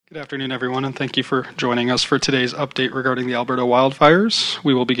Good afternoon, everyone, and thank you for joining us for today's update regarding the Alberta wildfires.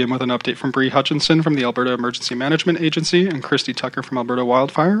 We will begin with an update from Bree Hutchinson from the Alberta Emergency Management Agency and Christy Tucker from Alberta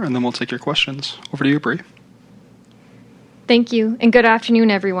Wildfire, and then we'll take your questions. Over to you, Bree. Thank you, and good afternoon,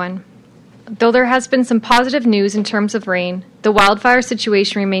 everyone. Though there has been some positive news in terms of rain, the wildfire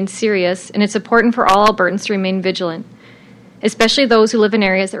situation remains serious, and it's important for all Albertans to remain vigilant, especially those who live in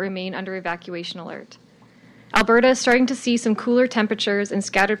areas that remain under evacuation alert. Alberta is starting to see some cooler temperatures and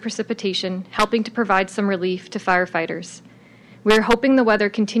scattered precipitation, helping to provide some relief to firefighters. We are hoping the weather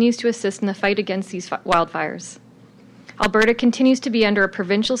continues to assist in the fight against these wildfires. Alberta continues to be under a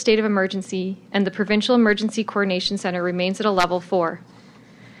provincial state of emergency, and the Provincial Emergency Coordination Centre remains at a level 4.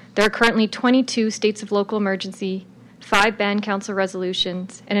 There are currently 22 states of local emergency, 5 band council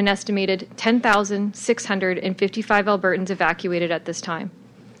resolutions, and an estimated 10,655 Albertans evacuated at this time.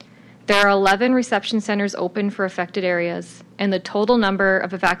 There are 11 reception centres open for affected areas, and the total number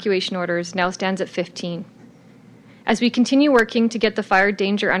of evacuation orders now stands at 15. As we continue working to get the fire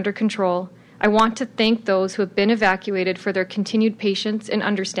danger under control, I want to thank those who have been evacuated for their continued patience and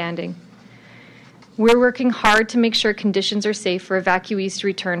understanding. We're working hard to make sure conditions are safe for evacuees to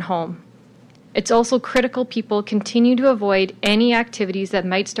return home. It's also critical people continue to avoid any activities that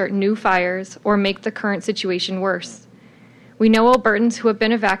might start new fires or make the current situation worse. We know Albertans who have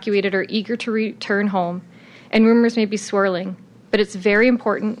been evacuated are eager to return home, and rumors may be swirling, but it's very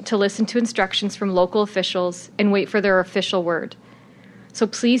important to listen to instructions from local officials and wait for their official word. So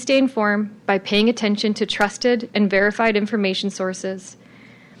please stay informed by paying attention to trusted and verified information sources.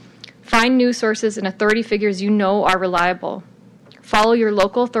 Find news sources and authority figures you know are reliable. Follow your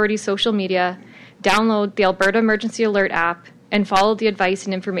local authority's social media, download the Alberta Emergency Alert app, and follow the advice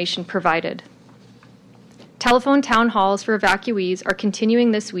and information provided. Telephone town halls for evacuees are continuing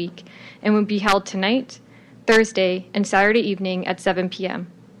this week and will be held tonight, Thursday, and Saturday evening at 7 p.m.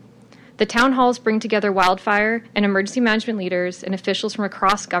 The town halls bring together wildfire and emergency management leaders and officials from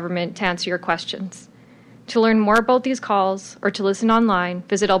across government to answer your questions. To learn more about these calls or to listen online,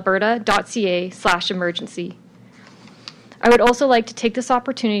 visit alberta.ca/emergency. I would also like to take this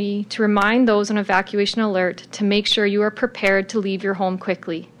opportunity to remind those on evacuation alert to make sure you are prepared to leave your home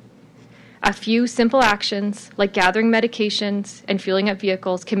quickly. A few simple actions, like gathering medications and fueling up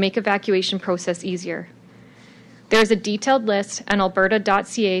vehicles, can make evacuation process easier. There is a detailed list on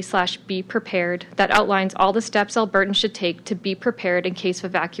alberta.ca/beprepared that outlines all the steps Albertans should take to be prepared in case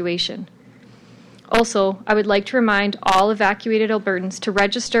of evacuation. Also, I would like to remind all evacuated Albertans to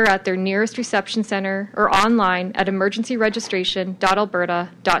register at their nearest reception center or online at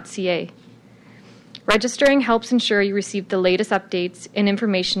emergencyregistration.alberta.ca. Registering helps ensure you receive the latest updates and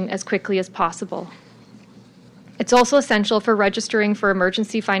information as quickly as possible. It's also essential for registering for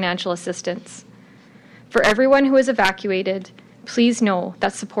emergency financial assistance. For everyone who is evacuated, please know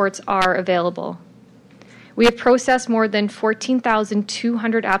that supports are available. We have processed more than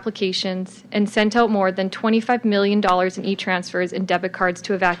 14,200 applications and sent out more than $25 million in e-transfers and debit cards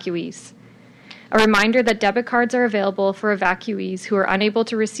to evacuees. A reminder that debit cards are available for evacuees who are unable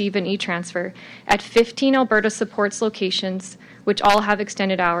to receive an e-transfer at 15 Alberta Supports locations, which all have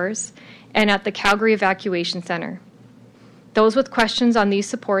extended hours, and at the Calgary Evacuation Centre. Those with questions on these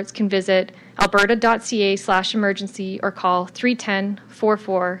supports can visit alberta.ca/emergency or call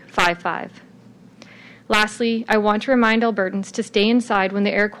 310-4455. Lastly, I want to remind Albertans to stay inside when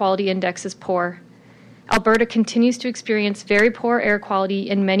the air quality index is poor. Alberta continues to experience very poor air quality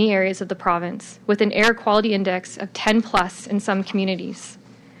in many areas of the province, with an air quality index of 10+ in some communities.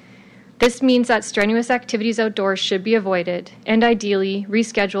 This means that strenuous activities outdoors should be avoided and ideally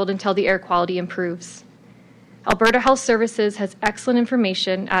rescheduled until the air quality improves. Alberta Health Services has excellent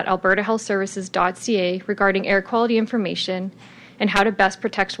information at albertahealthservices.ca regarding air quality information and how to best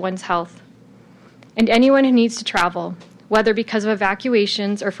protect one's health. And anyone who needs to travel, whether because of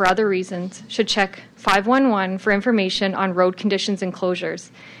evacuations or for other reasons, should check 511 for information on road conditions and closures,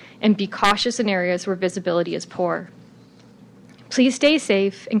 and be cautious in areas where visibility is poor. Please stay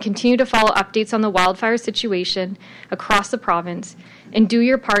safe and continue to follow updates on the wildfire situation across the province, and do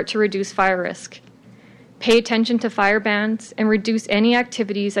your part to reduce fire risk. Pay attention to fire bans and reduce any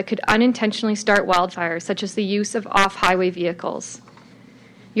activities that could unintentionally start wildfires, such as the use of off-highway vehicles.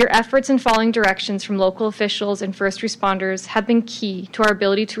 Your efforts in following directions from local officials and first responders have been key to our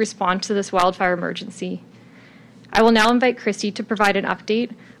ability to respond to this wildfire emergency. I will now invite Christy to provide an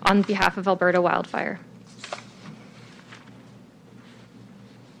update on behalf of Alberta Wildfire.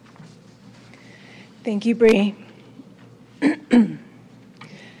 Thank you, Bree.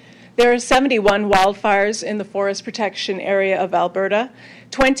 There are 71 wildfires in the forest protection area of Alberta.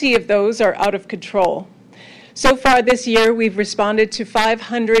 20 of those are out of control. So far this year, we've responded to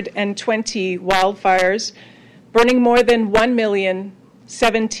 520 wildfires, burning more than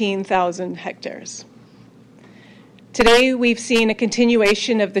 1,017,000 hectares. Today, we've seen a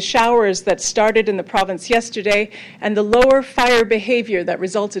continuation of the showers that started in the province yesterday and the lower fire behavior that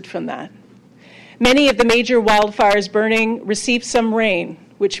resulted from that. Many of the major wildfires burning received some rain,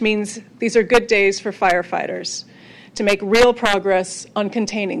 which means these are good days for firefighters to make real progress on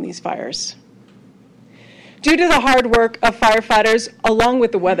containing these fires. Due to the hard work of firefighters, along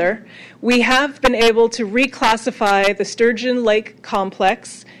with the weather, we have been able to reclassify the Sturgeon Lake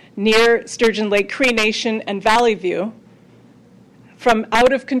complex near Sturgeon Lake Cree Nation and Valley View from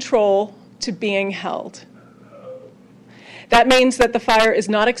out of control to being held. That means that the fire is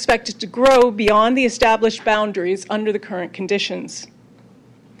not expected to grow beyond the established boundaries under the current conditions.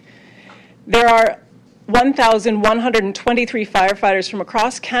 There are 1,123 firefighters from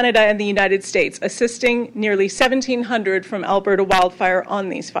across Canada and the United States assisting nearly 1,700 from Alberta Wildfire on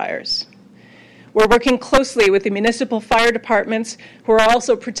these fires. We're working closely with the municipal fire departments who are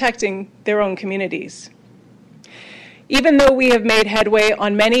also protecting their own communities. Even though we have made headway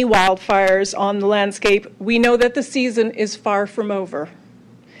on many wildfires on the landscape, we know that the season is far from over.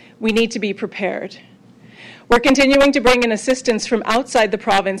 We need to be prepared. We're continuing to bring in assistance from outside the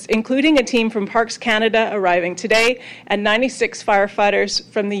province, including a team from Parks Canada arriving today and 96 firefighters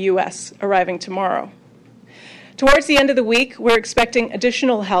from the U.S. arriving tomorrow. Towards the end of the week, we're expecting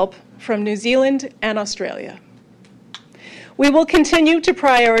additional help from New Zealand and Australia. We will continue to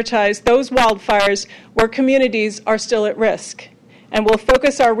prioritize those wildfires where communities are still at risk, and we'll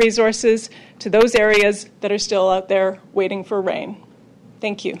focus our resources to those areas that are still out there waiting for rain.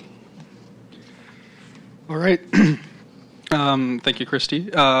 Thank you. All right. Thank you, Christy.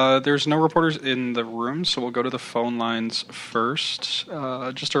 There's no reporters in the room, so we'll go to the phone lines first.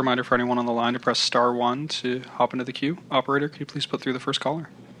 Just a reminder for anyone on the line to press *1 to hop into the queue. Operator, could you please put through the first caller?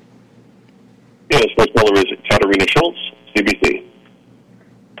 Yes, first caller is Katarina Schultz, CBC.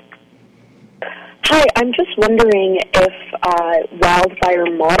 Hi, I'm just wondering if wildfire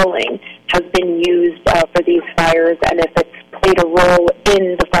modeling has been used for these fires and if it's played a role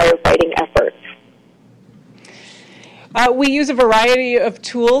in the firefighting efforts. We use a variety of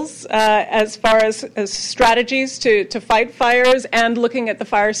tools as far as strategies to fight fires and looking at the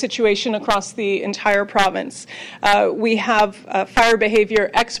fire situation across the entire province. We have fire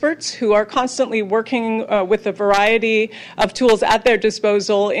behavior experts who are constantly working with a variety of tools at their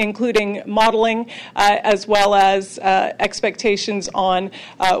disposal, including modeling as well as expectations on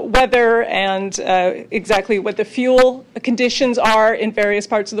weather and exactly what the fuel conditions are in various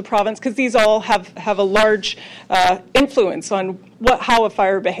parts of the province, because these all have a large influence on how a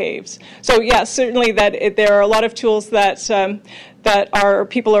fire behaves. So yes, certainly there are a lot of tools that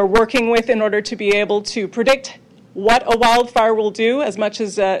people are working with in order to be able to predict what a wildfire will do as much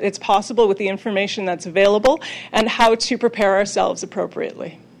as it's possible with the information that's available, and how to prepare ourselves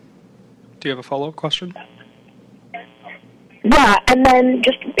appropriately. Do you have a follow-up question? Yeah, and then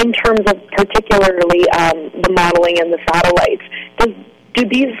just in terms of particularly the modeling and the satellites, do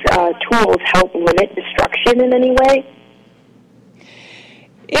these tools help limit destruction in any way?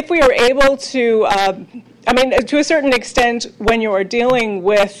 If we are able to, to a certain extent, when you are dealing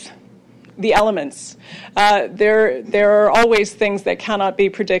with the elements, there are always things that cannot be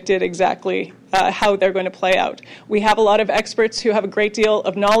predicted exactly how they're going to play out. We have a lot of experts who have a great deal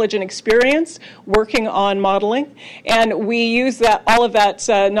of knowledge and experience working on modeling, and we use all of that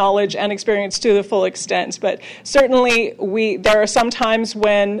knowledge and experience to the full extent. But certainly, there are some times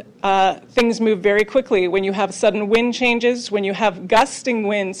when things move very quickly, when you have sudden wind changes, when you have gusting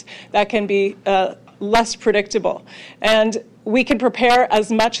winds that can be less predictable. And we can prepare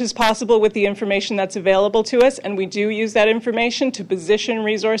as much as possible with the information that's available to us, and we do use that information to position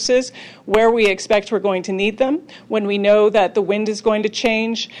resources where we expect we're going to need them. When we know that the wind is going to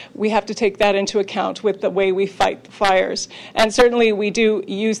change, we have to take that into account with the way we fight the fires. And certainly we do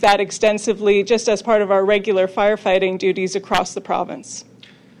use that extensively just as part of our regular firefighting duties across the province.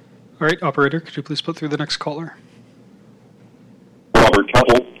 All right, operator, could you please put through the next caller? Robert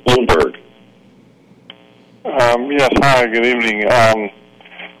Tuttle, Bloomberg. Yes, hi, good evening.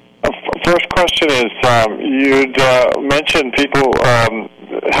 First question is, you'd mentioned people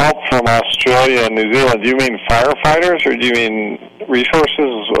help from Australia and New Zealand. Do you mean firefighters or do you mean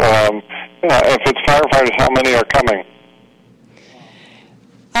resources? If it's firefighters, how many are coming?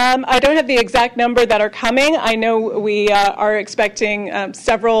 I don't have the exact number that are coming. I know we are expecting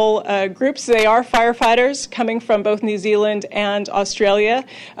several groups. They are firefighters coming from both New Zealand and Australia.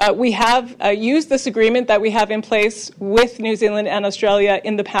 We have used this agreement that we have in place with New Zealand and Australia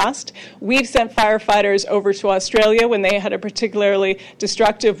in the past. We've sent firefighters over to Australia when they had a particularly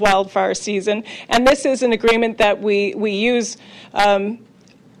destructive wildfire season. And this is an agreement that we use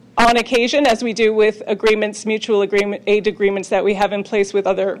on occasion, as we do with mutual aid agreements that we have in place with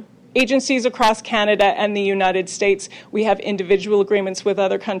other agencies across Canada and the United States. We have individual agreements with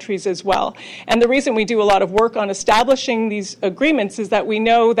other countries as well. And the reason we do a lot of work on establishing these agreements is that we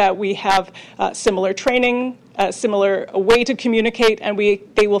know that we have similar training, similar way to communicate, and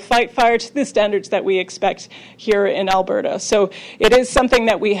they will fight fire to the standards that we expect here in Alberta. So it is something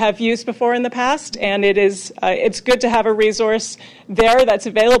that we have used before in the past, and it's good to have a resource there that's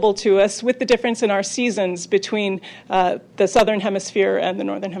available to us with the difference in our seasons between the Southern Hemisphere and the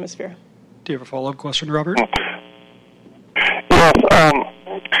Northern Hemisphere. Do you have a follow-up question, Robert? Yes.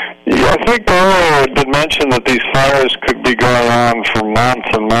 I think earlier it did mention that these fires could be going on for months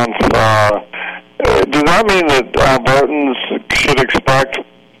and months. Does that mean that Albertans should expect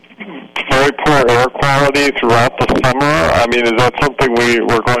very poor air quality throughout the summer? I mean, is that something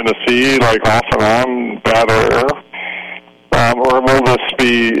we're going to see, like off and on, bad air? Or will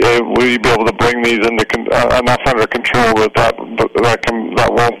you be able to bring these into enough under control that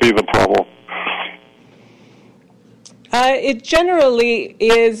won't be the problem? It generally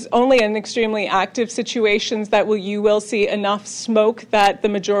is only in extremely active situations that you will see enough smoke that the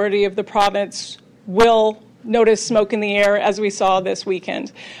majority of the province will notice smoke in the air, as we saw this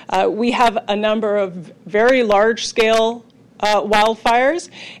weekend. We have a number of very large-scale wildfires,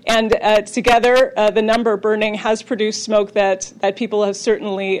 and together the number burning has produced smoke that people have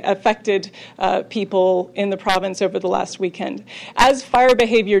certainly affected people in the province over the last weekend. As fire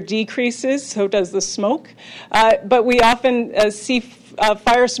behavior decreases, so does the smoke, but we often see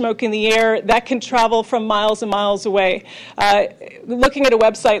fire smoke in the air that can travel from miles and miles away. Looking at a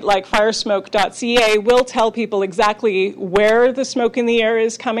website like firesmoke.ca will tell people exactly where the smoke in the air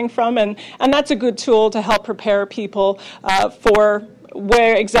is coming from, and that's a good tool to help prepare people for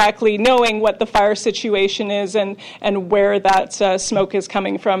where exactly, knowing what the fire situation is and where that smoke is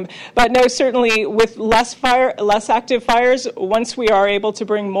coming from. But no, certainly with less active fires, once we are able to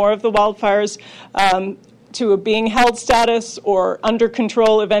bring more of the wildfires to a being held status or under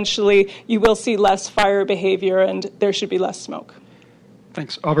control eventually, you will see less fire behavior and there should be less smoke.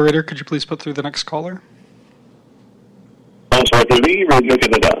 Thanks. Operator, could you please put through the next caller? Radio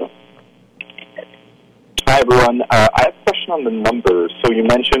Canada. Hi, everyone. I have a question on the numbers. So you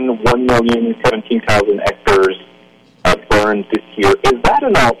mentioned 1,017,000 hectares burned this year. Is that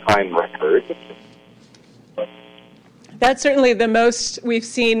an all-time record? That's certainly the most we've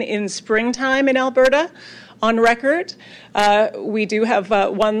seen in springtime in Alberta on record. We do have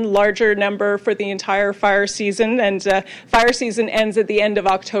one larger number for the entire fire season, and fire season ends at the end of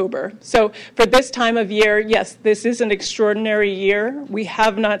October. So for this time of year, yes, this is an extraordinary year. We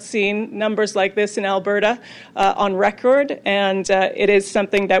have not seen numbers like this in Alberta on record, and it is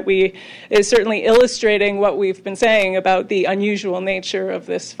something that is certainly illustrating what we've been saying about the unusual nature of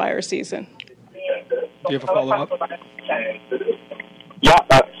this fire season. Do you have a follow-up? Yeah,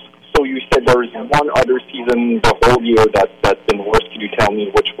 so you said there's one other season the whole year that's been worse. Could you tell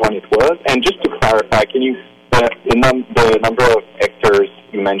me which one it was? And just to clarify, can you the number of hectares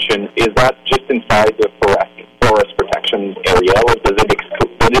you mentioned, is that just inside the forest protection area, or does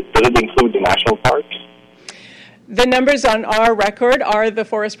it include the national parks? The numbers on our record are the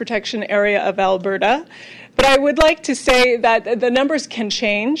forest protection area of Alberta. But I would like to say that the numbers can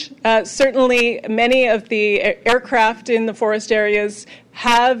change. Certainly, many of the aircraft in the forest areas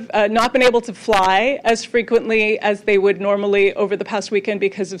have not been able to fly as frequently as they would normally over the past weekend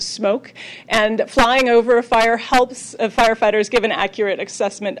because of smoke. And flying over a fire helps firefighters give an accurate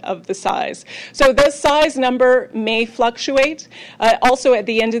assessment of the size. So the size number may fluctuate. Also, at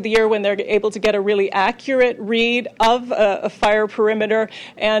the end of the year, when they're able to get a really accurate read of a fire perimeter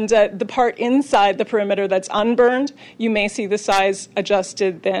and the part inside the perimeter that's unburned, you may see the size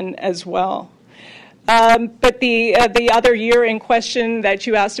adjusted then as well. But the other year in question that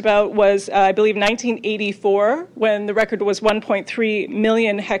you asked about was, I believe, 1984, when the record was 1.3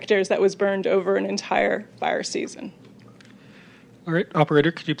 million hectares that was burned over an entire fire season. All right,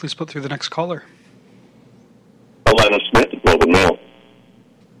 Operator, could you please put through the next caller? Alana Smith, Golden Mail.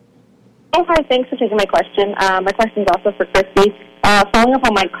 Oh, hi, thanks for taking my question. My question is also for Christy. Following up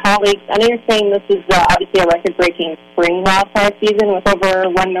on my colleagues, I know you're saying this is obviously a record-breaking spring wildfire season with over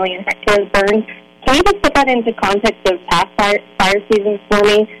 1 million hectares burned. Can you just put that into context of past fire seasons for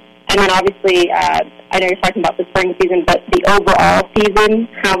me? And then obviously, I know you're talking about the spring season, but the overall season,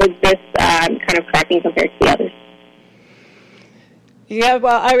 how is this kind of tracking compared to the others? Yeah,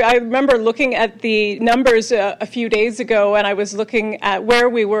 well, I remember looking at the numbers a few days ago, and I was looking at where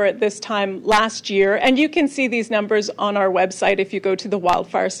we were at this time last year. And you can see these numbers on our website. If you go to the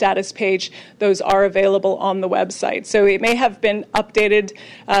wildfire status page, those are available on the website. So it may have been updated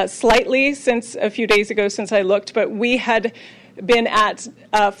slightly since a few days ago since I looked, but we had been at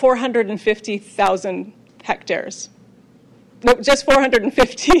 450,000 hectares. No, just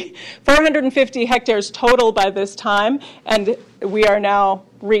 450 hectares total by this time, and we are now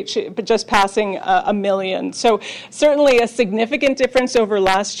just passing a million. So certainly a significant difference over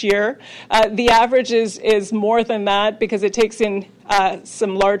last year. The average is more than that because it takes in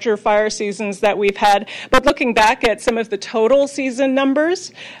some larger fire seasons that we've had. But looking back at some of the total season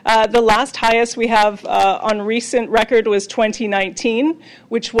numbers, the last highest we have on recent record was 2019,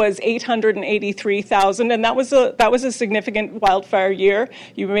 which was 883,000, and that was a significant wildfire year.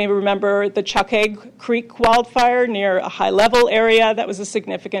 You may remember the Chuckegg Creek wildfire near a high-level area. That was a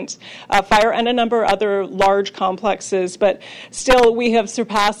significant fire, and a number of other large complexes. But still, we have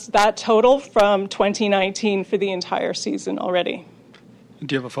surpassed that total from 2019 for the entire season already.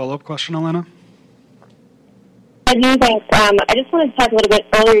 Do you have a follow-up question, Elena? I do, thanks. I just wanted to talk a little bit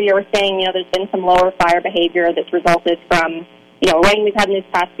earlier. You were saying, there's been some lower fire behavior that's resulted from, rain we've had in these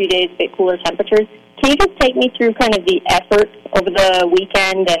past few days, a bit cooler temperatures. Can you just take me through kind of the efforts over the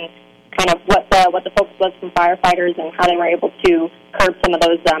weekend and kind of what the focus was from firefighters and how they were able to curb some of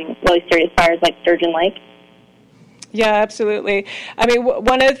those really serious fires like Sturgeon Lake? Yeah, absolutely. I mean,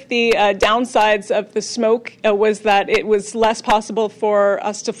 one of the downsides of the smoke was that it was less possible for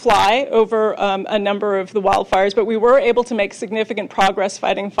us to fly over a number of the wildfires, but we were able to make significant progress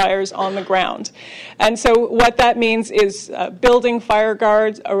fighting fires on the ground. And so what that means is building fire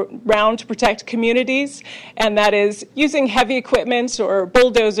guards around to protect communities, and that is using heavy equipment or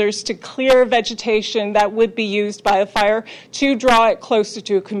bulldozers to clear vegetation that would be used by a fire to draw it closer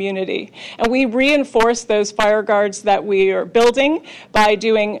to a community. And we reinforce those fire guards that we are building by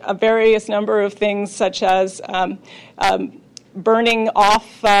doing a various number of things such as burning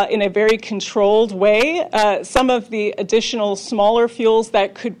off in a very controlled way some of the additional smaller fuels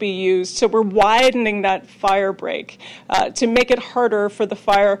that could be used. So we're widening that fire break to make it harder for the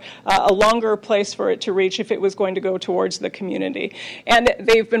fire, a longer place for it to reach if it was going to go towards the community. And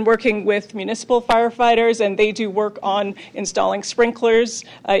they've been working with municipal firefighters, and they do work on installing sprinklers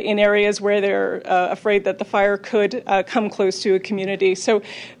in areas where they're afraid that the fire could come close to a community. So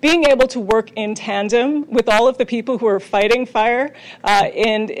being able to work in tandem with all of the people who are fighting fire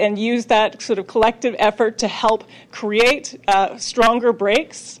and use that sort of collective effort to help create stronger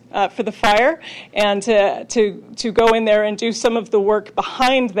breaks for the fire and to go in there and do some of the work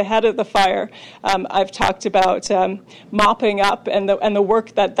behind the head of the fire. I've talked about mopping up and the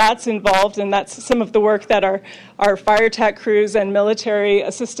work that's involved, and that's some of the work that our fire tech crews and military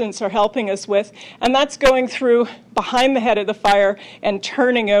assistants are helping us with, and that's going through behind the head of the fire and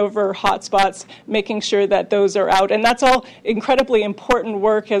turning over hot spots, making sure that those are out. And that's all incredibly important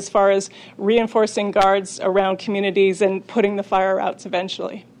work as far as reinforcing guards around communities and putting the fire outs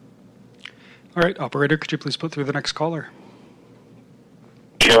eventually. All right, operator, could you please put through the next caller?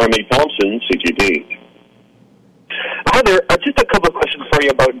 Jeremy Thompson, CTD. Hi there. Just a couple of questions for you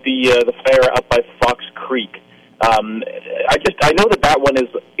about the fire up by Fox Creek. I know that one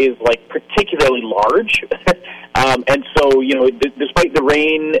is like particularly large, and so despite the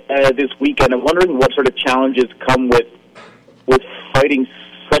rain this weekend, I'm wondering what sort of challenges come with fighting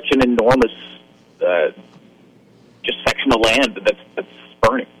such an enormous just section of land that's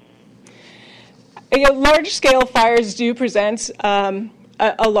burning. Large-scale fires do present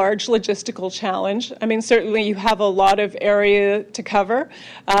a large logistical challenge. I mean, certainly you have a lot of area to cover.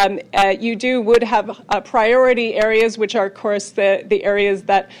 You would have priority areas, which are, of course, the areas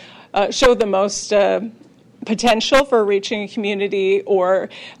that show the most potential for reaching a community, or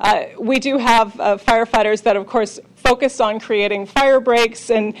we do have firefighters that, of course, focus on creating fire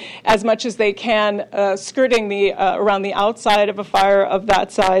breaks and as much as they can skirting around the outside of a fire of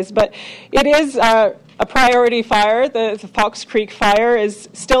that size. But it is a priority fire. The Fox Creek fire is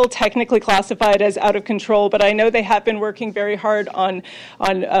still technically classified as out of control, but I know they have been working very hard on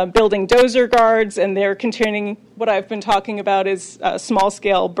building dozer guards, and they're continuing what I've been talking about is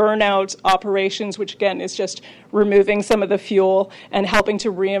small-scale burnout operations, which again is just removing some of the fuel and helping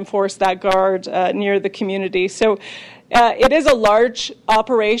to reinforce that guard near the community. So It is a large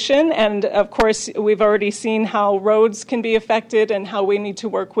operation, and of course, we've already seen how roads can be affected and how we need to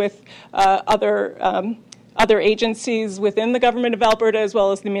work with other agencies within the government of Alberta as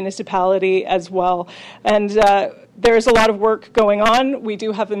well as the municipality as well. And there's a lot of work going on. We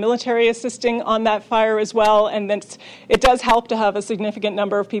do have the military assisting on that fire as well, and then it does help to have a significant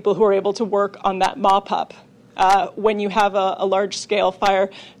number of people who are able to work on that mop-up. When you have a large-scale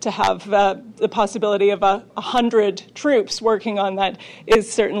fire, to have the possibility of 100 troops working on that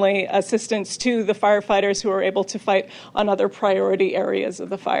is certainly assistance to the firefighters who are able to fight on other priority areas of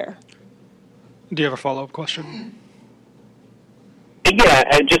the fire. Do you have a follow-up question? Yeah,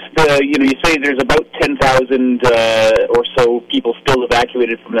 and just, you say there's about 10,000 or so people still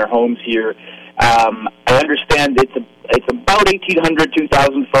evacuated from their homes here. I understand it's about 1,800,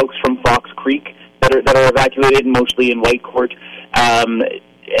 2,000 folks from Fox Creek that are evacuated, mostly in Whitecourt. And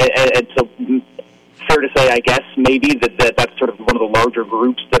so fair to say, I guess, maybe that's sort of one of the larger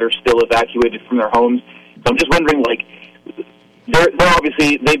groups that are still evacuated from their homes. So I'm just wondering, they're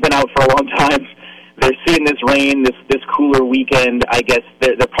obviously, they've been out for a long time. They're seeing this rain, this cooler weekend. I guess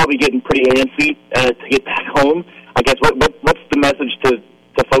they're probably getting pretty antsy to get back home. I guess what's the message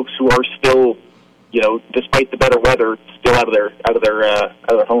to folks who are still, despite the better weather, still out of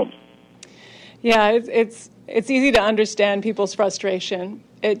their homes? Yeah, it's easy to understand people's frustration.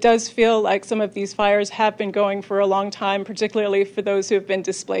 It does feel like some of these fires have been going for a long time, particularly for those who have been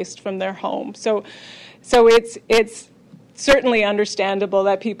displaced from their home. So it's certainly understandable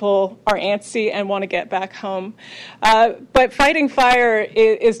that people are antsy and want to get back home. But fighting fire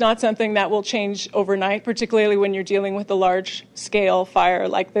is not something that will change overnight, particularly when you're dealing with a large-scale fire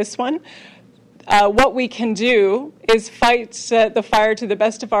like this one. What we can do is fight the fire to the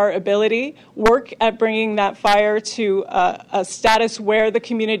best of our ability, work at bringing that fire to a status where the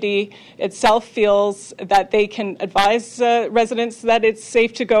community itself feels that they can advise residents that it's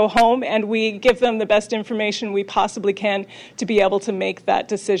safe to go home, and we give them the best information we possibly can to be able to make that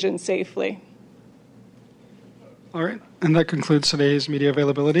decision safely. All right, and that concludes today's media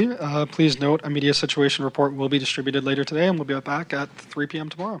availability. Please note a media situation report will be distributed later today, and we'll be back at 3 p.m.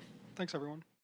 tomorrow. Thanks, everyone.